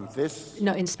en francés.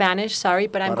 No, in Spanish, sorry,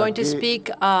 but I'm going to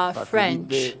speak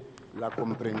French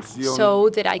so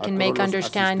that I can make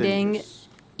understanding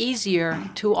easier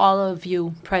to all of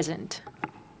you present.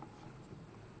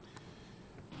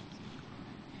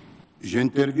 So I'm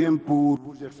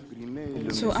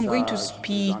going to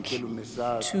speak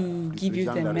to give you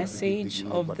the message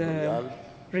of the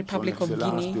Republic of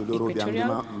Guinea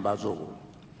Equatorial.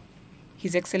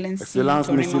 His Excellency, Your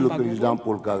Excellency, President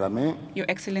Paul Kagame,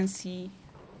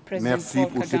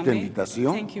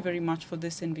 thank you very much for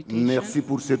this invitation.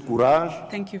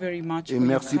 Thank you very much for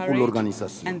your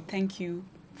courage, and thank you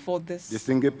for this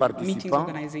meeting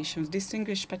organizations.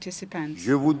 Distinguished participants,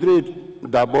 I would like,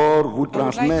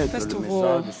 first of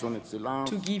all,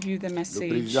 to give you the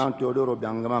message of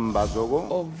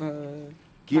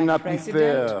by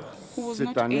President, who was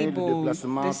not able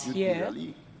this year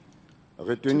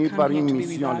retenu par une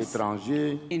mission à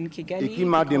l'étranger et qui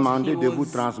m'a demandé de vous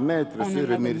transmettre ses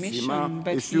remerciements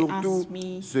et surtout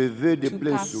ce vœu de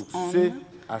plein succès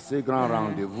à ce grand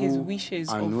rendez-vous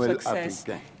annuel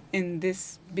africain.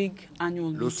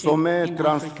 Le sommet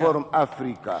Transform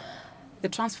Africa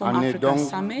en est donc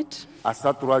à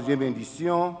sa 3e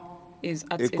édition. Et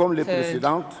comme les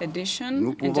précédentes,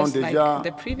 nous pouvons déjà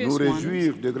nous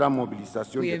réjouir de grandes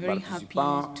mobilisations des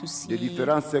participants de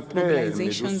différents secteurs, mais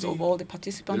aussi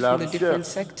de la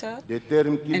recherche des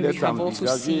termes qui laissent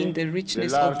envisager de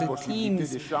larges possibilités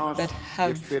d'échange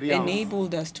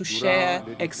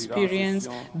d'expériences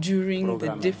during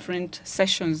the different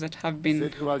sessions that have been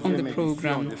on the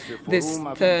program. This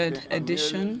 3rd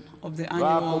edition of the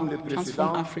annual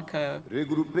Transform Africa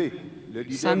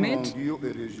Summit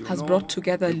has brought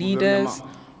together leaders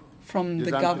from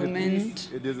the government,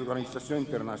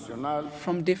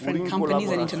 from different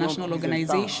companies and international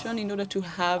organizations in order to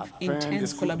have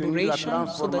intense collaboration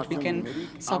so that we can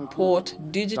support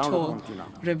digital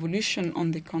revolution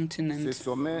on the continent.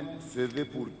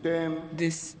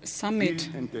 This summit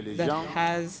that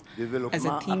has as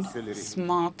a theme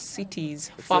smart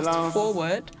cities, fast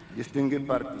forward.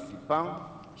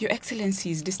 Your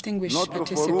Excellencies, distinguished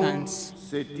participants,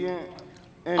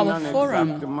 our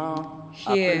forum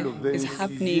here is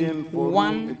happening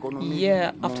 1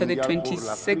 year after the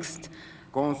 26th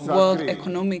World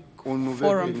Economic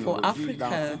Forum for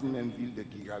Africa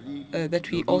that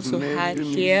we also had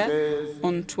here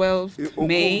on 12th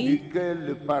May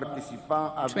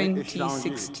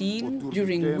 2016,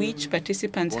 during which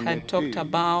participants had talked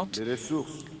about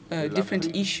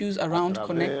different issues around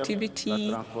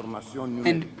connectivity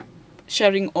and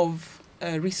sharing of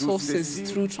resources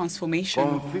through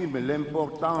transformation.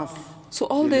 So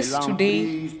all this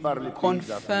today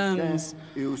confirms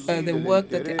the work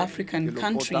that the African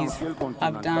countries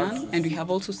have done, and we have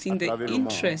also seen the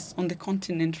interest on the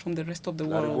continent from the rest of the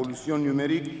world.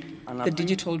 The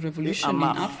digital revolution in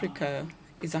Africa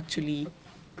is actually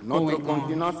going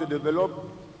on.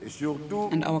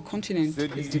 And our continent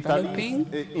is developing,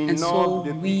 and so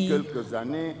we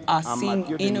are seeing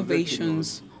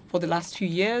innovations for the last few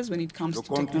years when it comes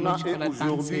to technological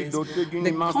advances.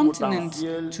 The continent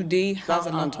today has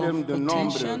a lot of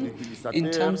potential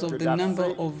in terms of the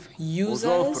number of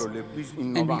users,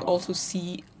 and we also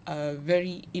see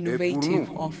very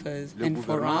innovative offers. And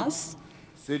for us,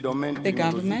 the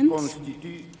government,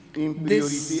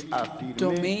 this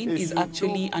domain is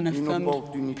actually an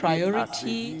affirmed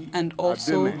priority and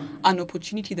also an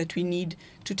opportunity that we need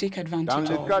to take advantage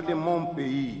of.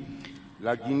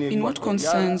 In what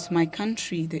concerns my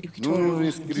country, the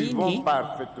Equatorial Guinea,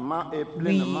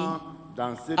 we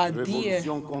adhere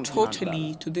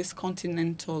totally to this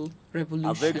continental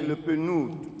revolution.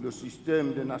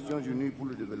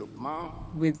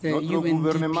 With the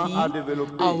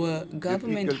UNDP, our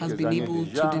government has been able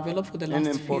to develop for the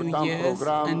last few years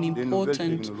an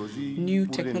important new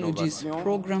technologies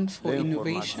programs for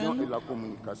innovation,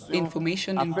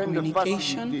 information and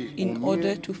communication in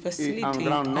order to facilitate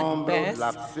at best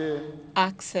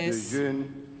access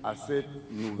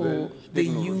for the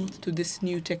youth to these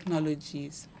new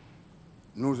technologies.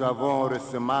 We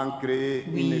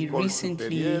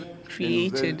recently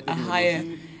created a higher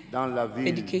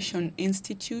education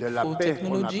institute for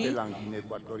technology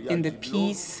in the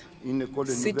peace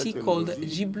city called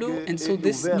Jiblo, and so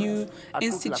this new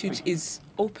institute is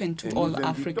open to all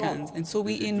Africans, and so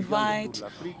we invite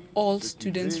all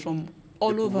students from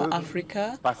all over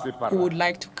Africa who would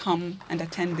like to come and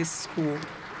attend this school.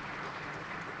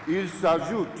 We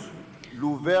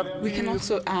can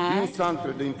also add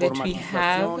that we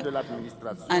have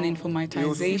an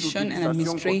informatization and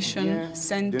administration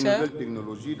center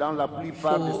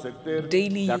for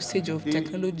daily usage of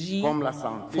technology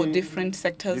for different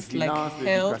sectors like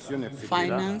health,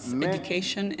 finance,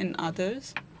 education, and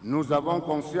others. But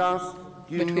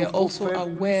we are also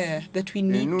aware that we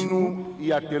need to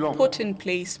put in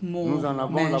place more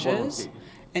measures,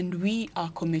 and we are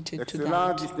committed to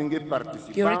that.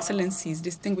 Your Excellencies,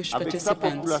 distinguished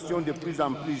participants,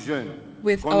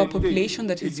 with our population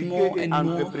that is more and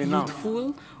more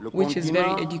youthful, which is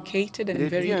very educated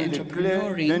and very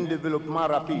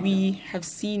entrepreneurial, we have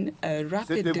seen a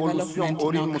rapid development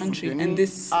in our country, and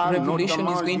this revolution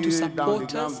is going to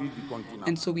support us,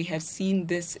 and so we have seen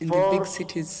this in the big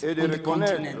cities on the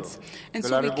continent. And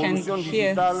so we can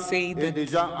here say that the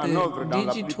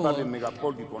digital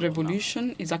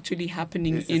revolution is actually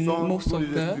happening in most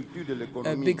of the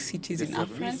big cities in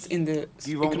Africa, in the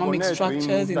economic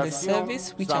structures, in the service,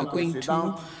 which are going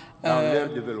to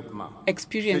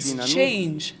experience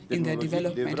change in their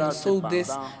development, and so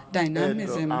this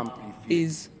dynamism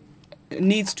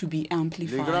needs to be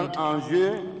amplified.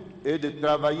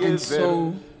 And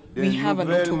so we have a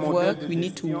lot of work. We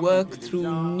need to work through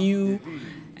new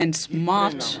and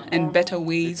smart and better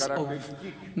ways of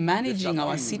managing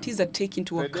our cities that take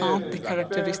into account the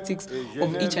characteristics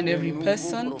of each and every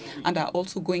person and are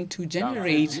also going to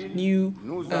generate new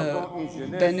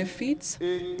benefits.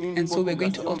 And so we're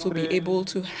going to also be able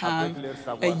to have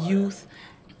a youth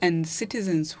and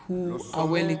citizens who are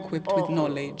well equipped with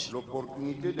knowledge.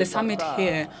 The summit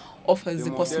here offers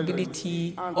the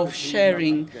possibility of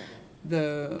sharing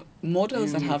the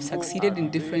models that have succeeded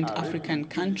in different African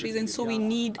countries, and so we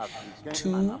need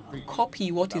to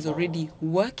copy what is already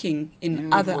working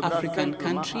in other African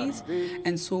countries,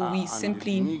 and so we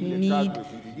simply need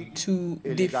to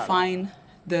define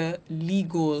the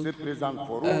legal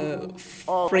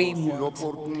framework.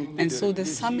 And so the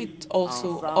summit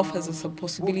also offers us a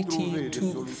possibility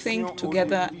to think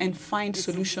together and find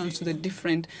solutions to the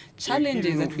different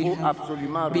challenges that we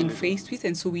have been faced with,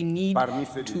 and so we need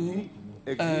to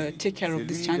take care of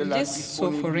these challenges.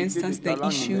 So, for instance, the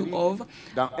issue of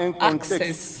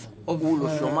access of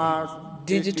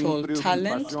digital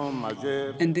talent,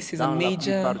 and this is a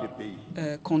major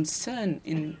concern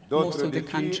in most of the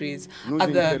countries.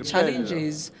 Other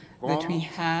challenges that we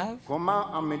have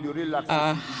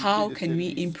are how can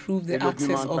we improve the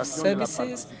access of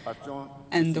services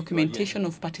and documentation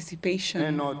of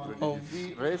participation of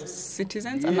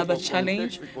citizens. Another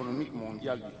challenge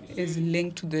is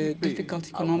linked to the difficult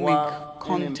economic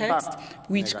context,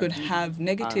 which could have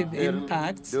negative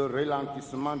impacts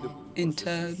in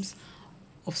terms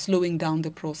of slowing down the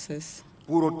process.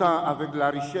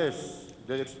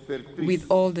 With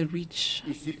all the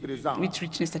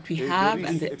richness that we have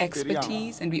and the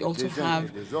expertise, and we also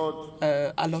have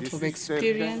a lot of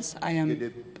experience, I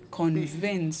am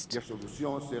convinced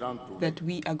that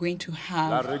we are going to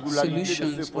have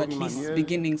solutions, or at least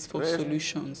beginnings for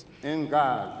solutions.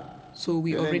 So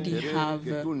we already have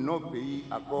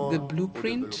the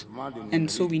blueprint,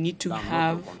 and so we need to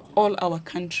have all our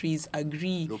countries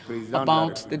agree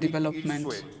about the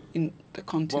development in the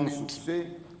continent.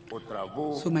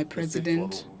 So my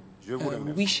president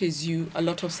wishes you a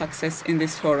lot of success in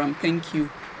this forum. Thank you.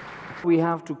 We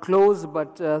have to close,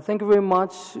 but thank you very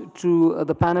much to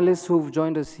the panelists who've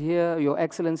joined us here, Your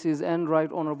Excellencies and Right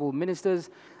Honorable Ministers.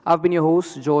 I've been your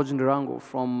host, George Ndirango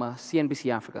from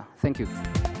CNBC Africa. Thank you.